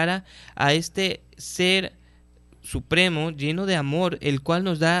cosas de cara a este ser supremo, lleno de amor, el cual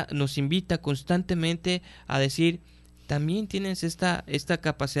nos invita constantemente a decir, también tienes esta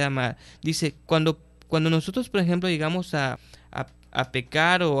capacidad de amar. Dice, cuando nosotros, por ejemplo, llegamos a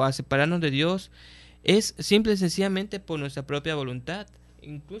pecar o a separarnos de Dios, es simple y sencillamente por nuestra propia voluntad.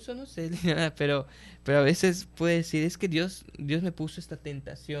 Incluso, no sé, pero a veces puede decir, es que Dios me puso esta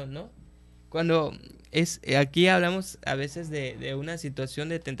tentación, ¿no? Cuando aquí hablamos a veces de una situación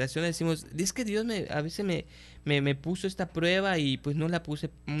de tentación, decimos, es que Dios a veces me puso esta prueba y pues no la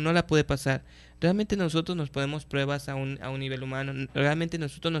pude pasar. Realmente nosotros nos ponemos pruebas a un nivel humano, realmente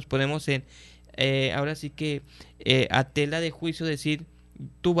nosotros nos ponemos ahora sí que a tela de juicio, decir,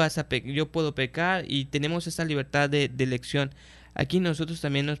 yo puedo pecar, y tenemos esa libertad de elección. Aquí nosotros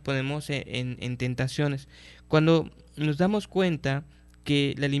también nos ponemos en tentaciones. Cuando nos damos cuenta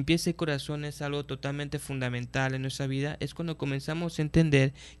que la limpieza de corazón es algo totalmente fundamental en nuestra vida, es cuando comenzamos a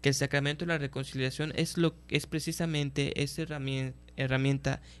entender que el sacramento de la reconciliación es precisamente esa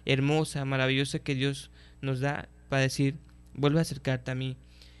herramienta hermosa, maravillosa que Dios nos da para decir, vuelve a acercarte a mí,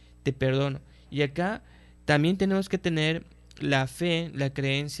 te perdono. Y acá también tenemos que tener la fe, la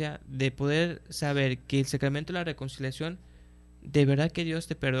creencia de poder saber que el sacramento de la reconciliación, de verdad que Dios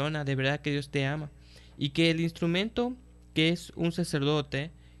te perdona, de verdad que Dios te ama, y que el instrumento que es un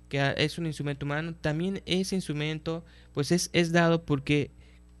sacerdote, que es un instrumento humano, también ese instrumento pues es dado porque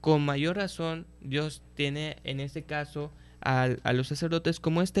con mayor razón Dios tiene en este caso a los sacerdotes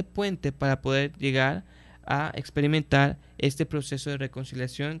como este puente para poder llegar a experimentar este proceso de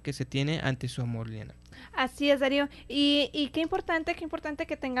reconciliación que se tiene ante su amor, Liana. Así es, Darío, y qué importante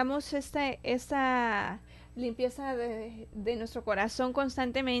que tengamos esta limpieza de nuestro corazón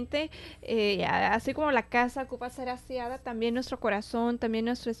constantemente, así como la casa ocupa ser aseada, también nuestro corazón, también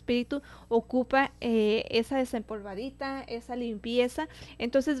nuestro espíritu ocupa esa desempolvadita, esa limpieza.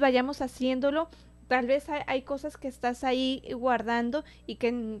 Entonces vayamos haciéndolo. Tal vez hay cosas que estás ahí guardando y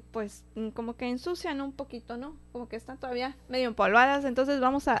que pues como que ensucian un poquito, ¿no? Como que están todavía medio empolvadas, entonces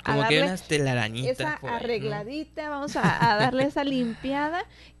vamos a como darle que unas telarañitas esa por ahí, arregladita, ¿no? Vamos a darle esa limpiada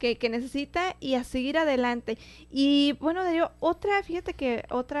que necesita y a seguir adelante. Y bueno, Darío, fíjate que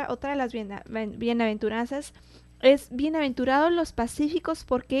otra de las bienaventuranzas es: bienaventurados los pacíficos,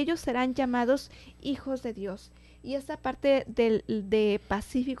 porque ellos serán llamados hijos de Dios. Y esta parte de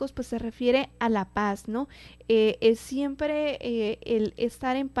pacíficos pues se refiere a la paz, ¿no? Siempre el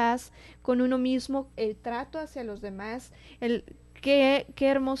estar en paz con uno mismo, el trato hacia los demás, qué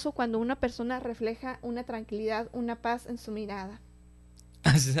hermoso cuando una persona refleja una tranquilidad, una paz en su mirada.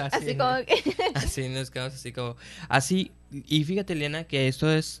 Así como que así nos quedamos así como así. Y fíjate, Eliana, que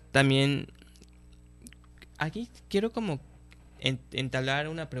esto es también, aquí quiero como entablar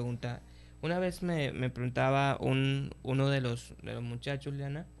una pregunta. Una vez me preguntaba uno de los muchachos,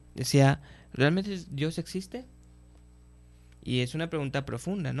 Liana, decía, ¿realmente Dios existe? Y es una pregunta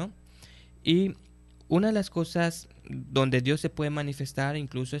profunda, ¿no? Y una de las cosas donde Dios se puede manifestar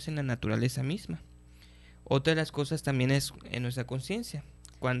incluso es en la naturaleza misma. Otra de las cosas también es en nuestra conciencia,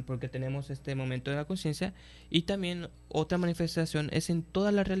 porque tenemos este momento de la conciencia, y también otra manifestación es en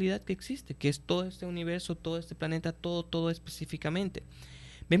toda la realidad que existe, que es todo este universo, todo este planeta, todo específicamente.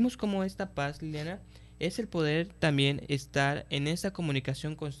 Vemos como esta paz, Liliana, es el poder también estar en esa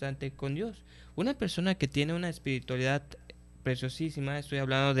comunicación constante con Dios. Una persona que tiene una espiritualidad preciosísima, estoy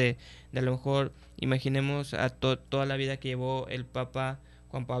hablando de a lo mejor, imaginemos a toda la vida que llevó el Papa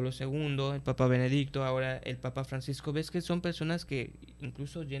Juan Pablo II, el Papa Benedicto, ahora el Papa Francisco, ves que son personas que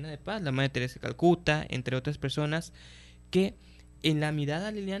incluso llenas de paz, la Madre Teresa de Calcuta, entre otras personas, que en la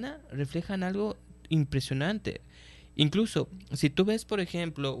mirada, Liliana, reflejan algo impresionante. Incluso, si tú ves, por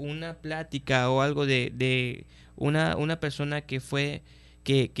ejemplo, una plática o algo de una persona que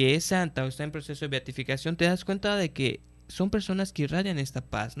es santa o está en proceso de beatificación, te das cuenta de que son personas que irradian esta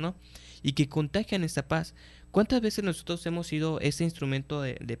paz, ¿no? Y que contagian esta paz. ¿Cuántas veces nosotros hemos sido ese instrumento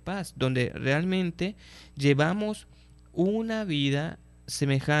de paz, donde realmente llevamos una vida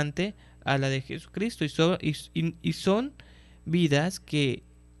semejante a la de Jesucristo? Y son vidas que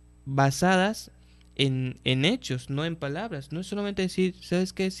basadas en hechos, no en palabras. No es solamente decir,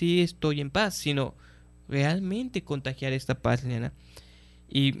 ¿sabes qué? Sí, estoy en paz, sino realmente contagiar esta paz, Liliana.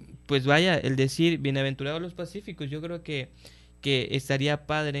 Y pues vaya, el decir, bienaventurados los pacíficos, yo creo que estaría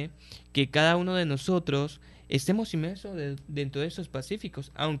padre que cada uno de nosotros estemos inmersos dentro de esos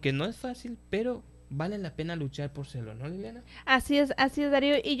pacíficos, aunque no es fácil, pero vale la pena luchar por serlo, ¿no, Liliana? Así es,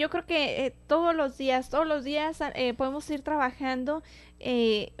 Darío. Y yo creo que todos los días podemos ir trabajando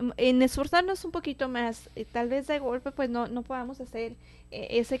en esforzarnos un poquito más. Tal vez de golpe pues no podamos hacer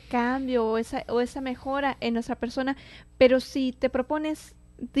ese cambio o esa mejora en nuestra persona, pero si te propones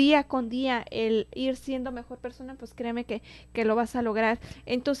día con día el ir siendo mejor persona, pues créeme que lo vas a lograr.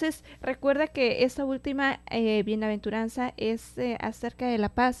 Entonces recuerda que esta última bienaventuranza es acerca de la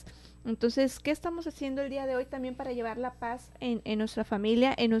paz. Entonces, ¿qué estamos haciendo el día de hoy también para llevar la paz en nuestra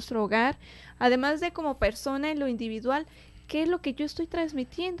familia, en nuestro hogar? Además de como persona en lo individual, ¿qué es lo que yo estoy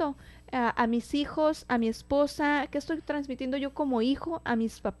transmitiendo a mis hijos, a mi esposa? ¿Qué estoy transmitiendo yo como hijo a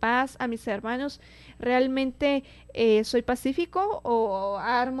mis papás, a mis hermanos? ¿Realmente soy pacífico o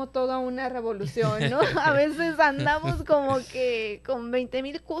armo toda una revolución, ¿no? A veces andamos como que con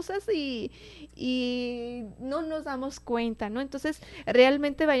 20,000 cosas y no nos damos cuenta, ¿no? Entonces,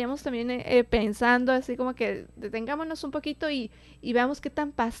 realmente vayamos también pensando así como que detengámonos un poquito y veamos qué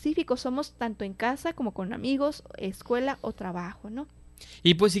tan pacíficos somos tanto en casa como con amigos, escuela o trabajo, ¿no?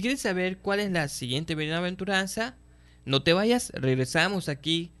 Y pues si quieres saber cuál es la siguiente bienaventuranza, no te vayas, regresamos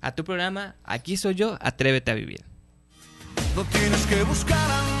aquí a tu programa, Aquí soy yo, atrévete a vivir. No tienes que buscar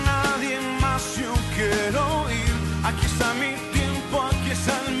a nadie más, yo quiero ir. Aquí está mi tiempo, aquí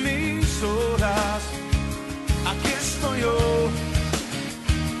están mis horas. Aquí estoy yo.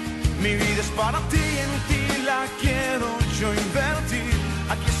 Mi vida es para ti, en ti la quiero yo invertir.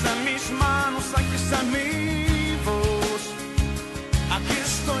 Aquí están mis manos, aquí está mi voz. Aquí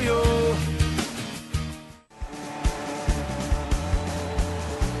estoy yo.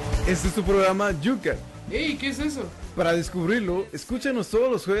 Este es tu programa Yuca. ¡Ey! ¿Qué es eso? Para descubrirlo, escúchanos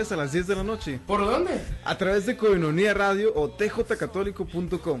todos los jueves a las 10 de la noche. ¿Por dónde? A través de Koinonia Radio o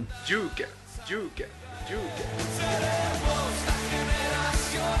tjcatólico.com. Yuca, Yuca, Yuca. Seremos la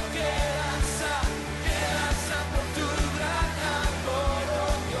generación que danza por tu gran amor,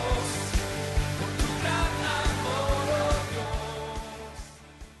 oh Dios, por tu gran amor, oh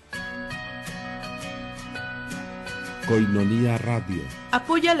Dios. Koinonia Radio.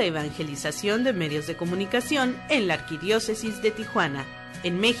 Apoya la evangelización de medios de comunicación en la Arquidiócesis de Tijuana.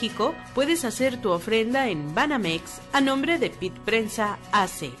 En México, puedes hacer tu ofrenda en Banamex a nombre de Pit Prensa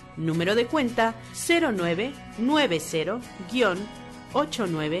AC. Número de cuenta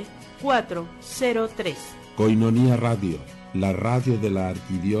 0990-89403. Koinonia Radio, la radio de la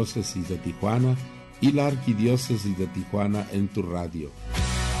Arquidiócesis de Tijuana y la Arquidiócesis de Tijuana en tu radio.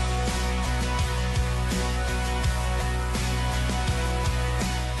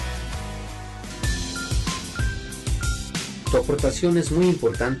 Tu aportación es muy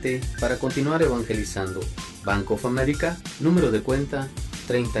importante para continuar evangelizando. Bank of America, número de cuenta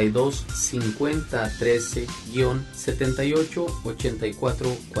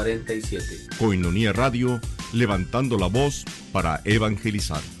 325013-788447. Koinonia Radio, levantando la voz para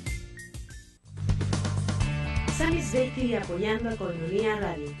evangelizar. Sammy's Bakery apoyando a Koinonia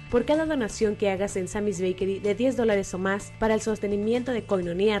Radio. Por cada donación que hagas en Sammy's Bakery de $10 o más para el sostenimiento de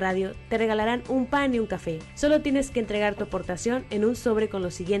Koinonia Radio, te regalarán un pan y un café. Solo tienes que entregar tu aportación en un sobre con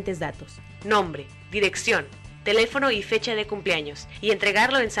los siguientes datos: nombre, dirección, teléfono y fecha de cumpleaños, y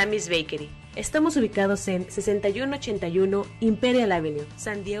entregarlo en Sammy's Bakery. Estamos ubicados en 6181 Imperial Avenue,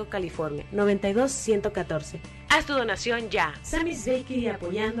 San Diego, California, 92114. Haz tu donación ya. Sammy's Bakery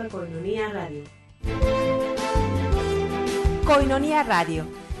apoyando a Koinonia Radio. Koinonia Radio,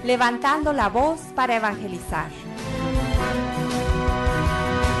 levantando la voz para evangelizar.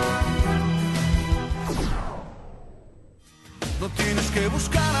 No tienes que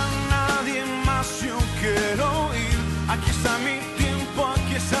buscar a nadie más, yo quiero ir. Aquí está mi tiempo,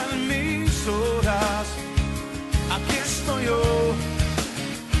 aquí están mis horas. Aquí estoy yo.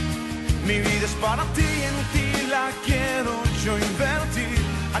 Mi vida es para ti, en ti la quiero yo invertir.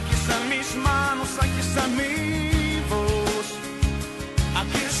 Aquí están mis manos, aquí está mi voz.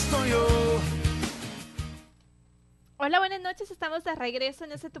 Aquí estoy yo. Hola, buenas noches, estamos de regreso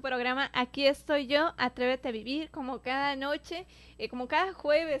en este tu programa, Aquí estoy yo, Atrévete a vivir, como cada noche, como cada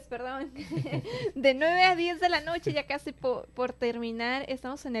jueves, perdón, de 9 a 10 de la noche, ya casi por terminar.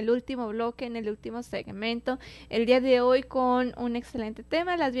 Estamos en el último bloque, en el último segmento, el día de hoy con un excelente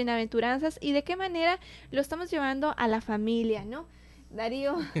tema, las bienaventuranzas, y de qué manera lo estamos llevando a la familia, ¿no?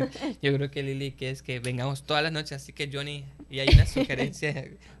 Darío. Yo creo que Lili, que es que vengamos todas las noches, así que Johnny, y hay una sugerencia,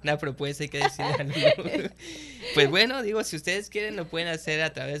 una propuesta, hay que decirle a Lulu. Pues bueno, digo, si ustedes quieren lo pueden hacer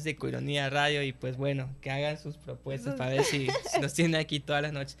a través de Koinonia Radio y pues bueno, que hagan sus propuestas para ver si nos tienen aquí todas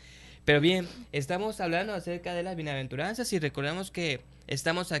las noches. Pero bien, estamos hablando acerca de las bienaventuranzas y recordamos que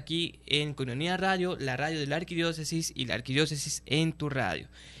estamos aquí en Koinonia Radio, la radio de la arquidiócesis y la arquidiócesis en tu radio.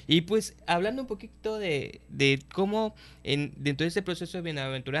 Y pues hablando un poquito de cómo dentro de este proceso de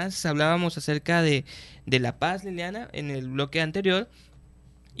bienaventuranzas hablábamos acerca de la paz, Liliana, en el bloque anterior.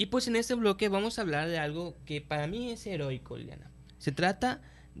 Y pues en este bloque vamos a hablar de algo que para mí es heroico, Liliana. Se trata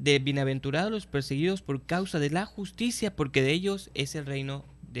de bienaventurados los perseguidos por causa de la justicia, porque de ellos es el reino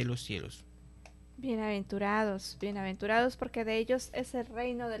de los cielos. Bienaventurados, bienaventurados porque de ellos es el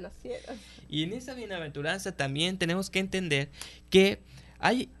reino de los cielos. Y en esa bienaventuranza también tenemos que entender que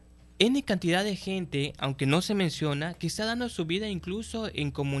hay N cantidad de gente, aunque no se menciona, que está dando su vida incluso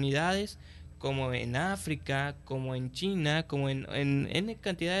en comunidades como en África, como en China, como en N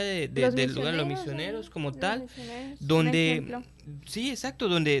cantidad de lugares, los misioneros como tal, donde, sí, exacto,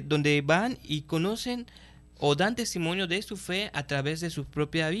 donde van y conocen o dan testimonio de su fe a través de su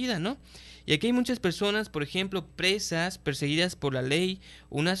propia vida, ¿no? Y aquí hay muchas personas, por ejemplo, presas, perseguidas por la ley,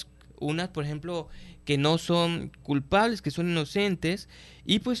 unas por ejemplo, que no son culpables, que son inocentes,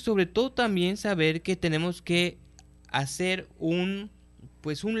 y pues sobre todo también saber que tenemos que hacer un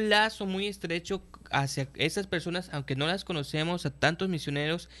lazo muy estrecho hacia esas personas, aunque no las conocemos, a tantos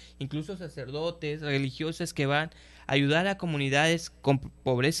misioneros, incluso sacerdotes, religiosas que van a ayudar a comunidades con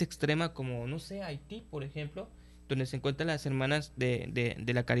pobreza extrema como, no sé, Haití, por ejemplo, donde se encuentran las hermanas de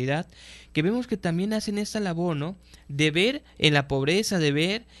la caridad, que vemos que también hacen esta labor, ¿no? De ver en la pobreza, de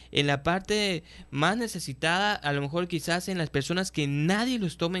ver en la parte más necesitada, a lo mejor quizás en las personas que nadie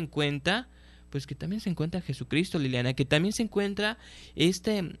los toma en cuenta, pues que también se encuentra Jesucristo, Liliana, que también se encuentra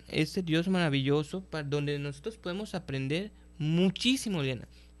este Dios maravilloso para donde nosotros podemos aprender muchísimo, Liliana.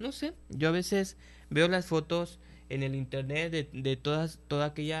 No sé, yo a veces veo las fotos en el internet de toda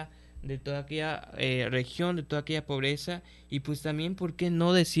aquella región, de toda aquella pobreza, y pues también, ¿por qué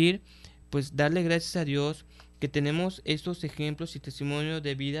no decir, pues darle gracias a Dios que tenemos estos ejemplos y testimonios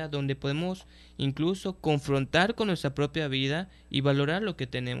de vida donde podemos incluso confrontar con nuestra propia vida y valorar lo que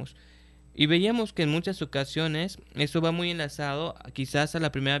tenemos? Y veíamos que en muchas ocasiones eso va muy enlazado quizás a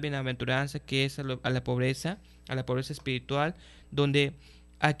la primera bienaventuranza, que es a la pobreza espiritual, donde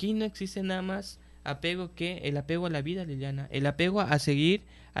aquí no existe nada más apego que el apego a la vida, Liliana, el apego a seguir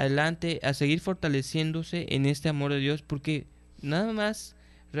adelante, a seguir fortaleciéndose en este amor de Dios, porque nada más,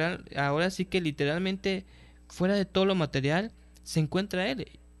 ahora sí que literalmente fuera de todo lo material se encuentra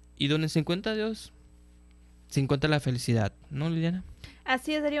Él, y donde se encuentra Dios se encuentra la felicidad, ¿no, Liliana?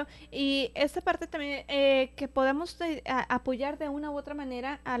 Así es, Darío. Y esta parte también, que podamos apoyar de una u otra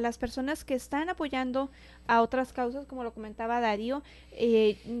manera a las personas que están apoyando a otras causas, como lo comentaba Darío,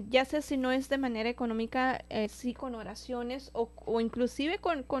 ya sea si no es de manera económica, sí con oraciones o inclusive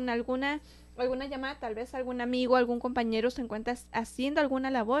con alguna llamada, tal vez algún amigo, algún compañero se encuentra haciendo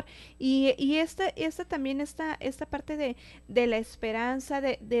alguna labor, y esta también esta parte de la esperanza,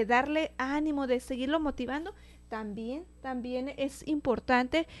 de darle ánimo, de seguirlo motivando, también es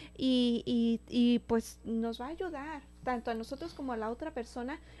importante, y pues nos va a ayudar tanto a nosotros como a la otra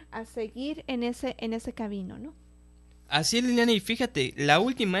persona a seguir en ese camino, ¿no? Así es, Liliana, y fíjate, la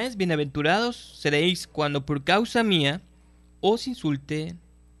última es: bienaventurados seréis cuando por causa mía os insulten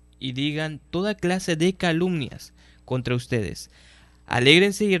y digan toda clase de calumnias contra ustedes.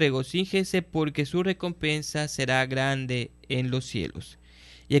 Alégrense y regocíjense, porque su recompensa será grande en los cielos.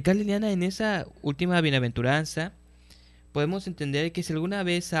 Y acá, Liliana, en esa última bienaventuranza, podemos entender que si alguna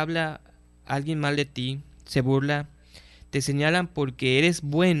vez habla alguien mal de ti, se burla, te señalan porque eres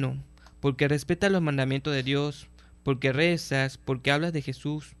bueno, porque respetas los mandamientos de Dios, porque rezas, porque hablas de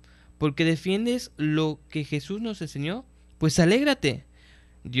Jesús, porque defiendes lo que Jesús nos enseñó, pues alégrate.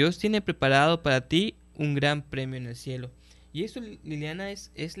 Dios tiene preparado para ti un gran premio en el cielo. Y eso, Liliana,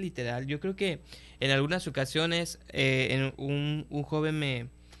 es literal. Yo creo que en algunas ocasiones un joven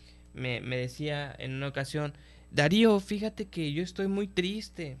me decía en una ocasión: Darío, fíjate que yo estoy muy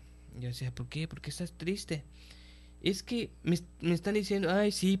triste. Yo decía: ¿por qué? ¿Por qué estás triste? Es que me están diciendo: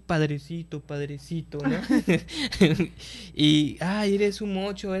 ay, sí, padrecito, ¿no? Y, ay, eres un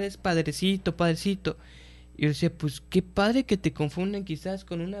mocho, eres padrecito. Y yo decía, pues qué padre que te confunden quizás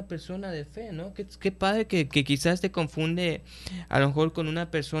con una persona de fe, ¿no? Qué padre que quizás te confunde a lo mejor con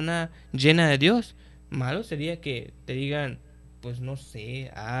una persona llena de Dios. Malo sería que te digan, pues no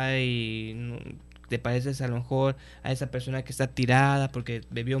sé, ay, no, te pareces a lo mejor a esa persona que está tirada porque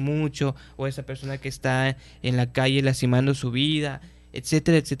bebió mucho, o esa persona que está en la calle lastimando su vida,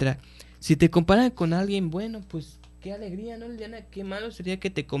 etcétera, etcétera. Si te comparan con alguien bueno, pues qué alegría, ¿no, Liliana? Qué malo sería que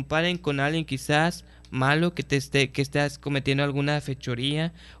te comparen con alguien quizás malo, que estés cometiendo alguna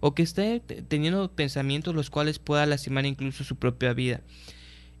fechoría, o que esté teniendo pensamientos los cuales pueda lastimar incluso su propia vida.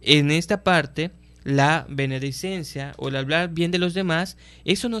 En esta parte, la benedicencia o el hablar bien de los demás,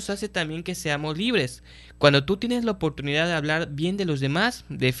 eso nos hace también que seamos libres. Cuando tú tienes la oportunidad de hablar bien de los demás,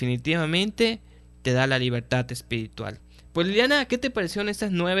 definitivamente te da la libertad espiritual. Pues Liliana, ¿qué te parecieron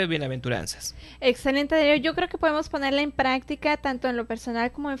estas 9 bienaventuranzas? Excelente, Dario. Yo creo que podemos ponerla en práctica tanto en lo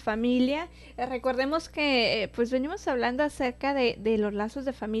personal como en familia. Recordemos que pues venimos hablando acerca de los lazos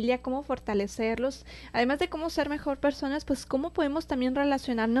de familia, cómo fortalecerlos, además de cómo ser mejor personas, pues cómo podemos también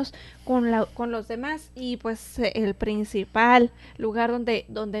relacionarnos con los demás. Y pues el principal lugar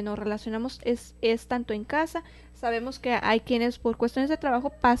donde nos relacionamos es tanto en casa. Sabemos que hay quienes por cuestiones de trabajo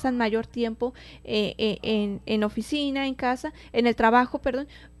pasan mayor tiempo en oficina, en casa, en el trabajo, perdón.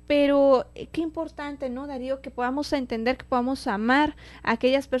 Pero qué importante, ¿no, Darío? Que podamos entender, que podamos amar a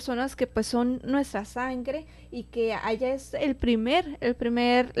aquellas personas que pues son nuestra sangre, y que allá es la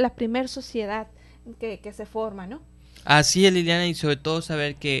primer sociedad que se forma, ¿no? Así es, Liliana, y sobre todo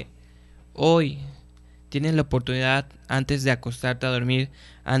saber que hoy tienes la oportunidad, antes de acostarte a dormir,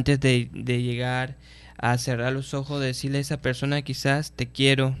 antes de llegar a cerrar los ojos, de decirle a esa persona quizás te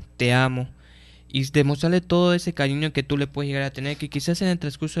quiero, te amo, y demostrarle todo ese cariño que tú le puedes llegar a tener, que quizás en el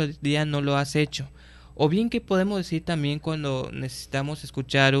transcurso del día no lo has hecho. O bien que podemos decir también cuando necesitamos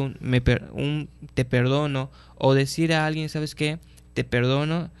escuchar un te perdono, o decir a alguien, ¿sabes qué? Te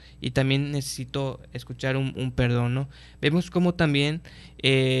perdono y también necesito escuchar un perdón, ¿no? Vemos como también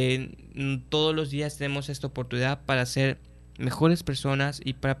todos los días tenemos esta oportunidad para ser mejores personas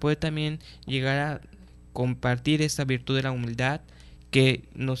y para poder también llegar a compartir esta virtud de la humildad, que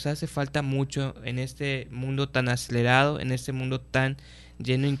nos hace falta mucho en este mundo tan acelerado, en este mundo tan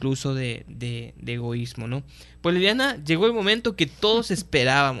lleno incluso de egoísmo, ¿no? Pues Liliana, llegó el momento que todos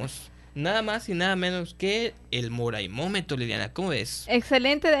esperábamos, nada más y nada menos que el moraimómetro, Liliana, ¿cómo ves?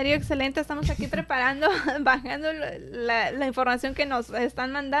 Excelente, Darío, excelente. Estamos aquí preparando, bajando la información que nos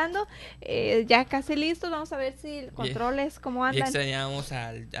están mandando. Ya casi listos. Vamos a ver si controles, cómo andan. Y extrañamos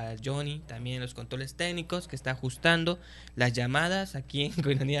a Johnny, también en los controles técnicos, que está ajustando las llamadas aquí en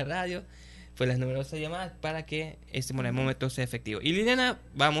Koinonia Radio, pues las numerosas llamadas para que este moraimómetro sea efectivo. Y Liliana,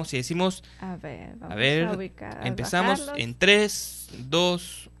 vamos y decimos, a ver, empezamos en 3,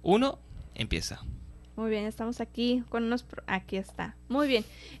 2, 1, empieza. Muy bien, estamos aquí con aquí está. Muy bien.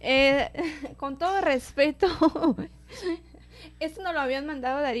 Con todo respeto, esto nos lo habían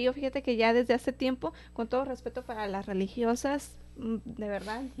mandado, Darío, fíjate que ya desde hace tiempo, con todo respeto para las religiosas, de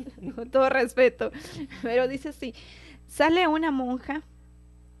verdad, con todo respeto, pero dice así: sale una monja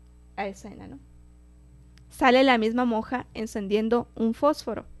a escena, ¿no? Sale la misma monja encendiendo un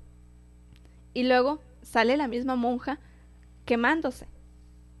fósforo, y luego sale la misma monja quemándose.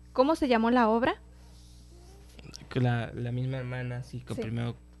 ¿Cómo se llamó la obra? La misma hermana, así que Sí.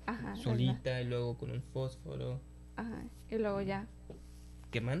 primero Ajá, solita y luego con un fósforo. Ajá, y luego ya.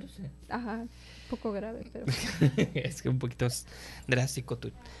 Quemándose. Ajá, un poco grave, pero. Es que un poquito drástico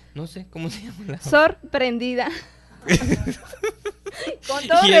tú. No sé, ¿cómo se llama la obra? Sorprendida. Con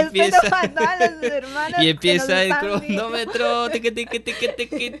todo Y respeto empieza- a todas las hermanas. Y empieza que el nos están cronómetro.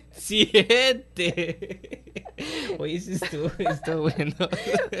 Tique, 7. Oye, eso estuvo bueno.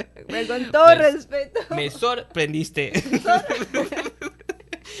 Con todo respeto. Me sorprendiste.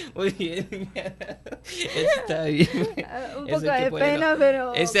 Muy bien. Está bien. Un Eso poco hay que de ponerlo. pena,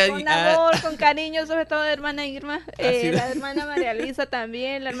 pero Ese- con amor, con cariño, sobre todo de hermana Irma, Así la hermana María Luisa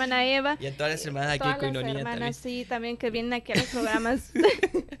también, la hermana Eva. Y a todas las hermanas aquí Todas en Koinonia las hermanas, también. sí, también que vienen aquí a los programas.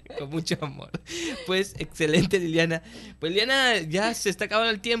 Con mucho amor. Pues excelente, Liliana. Pues Liliana, ya se está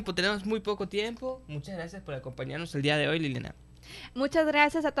acabando el tiempo. Tenemos muy poco tiempo. Muchas gracias por acompañarnos el día de hoy, Liliana. Muchas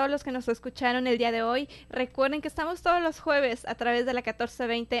gracias a todos los que nos escucharon el día de hoy. Recuerden que estamos todos los jueves a través de la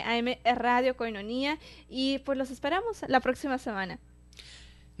 1420 AM Radio Koinonia, y pues los esperamos la próxima semana.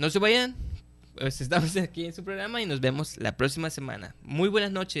 No se vayan. Pues estamos aquí en su programa y nos vemos la próxima semana. Muy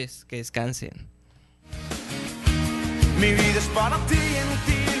buenas noches. Que descansen. Mi vida es para ti, en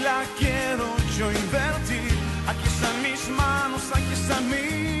ti la quiero yo invertir. Aquí están mis manos, aquí está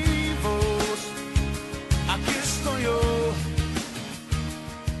mi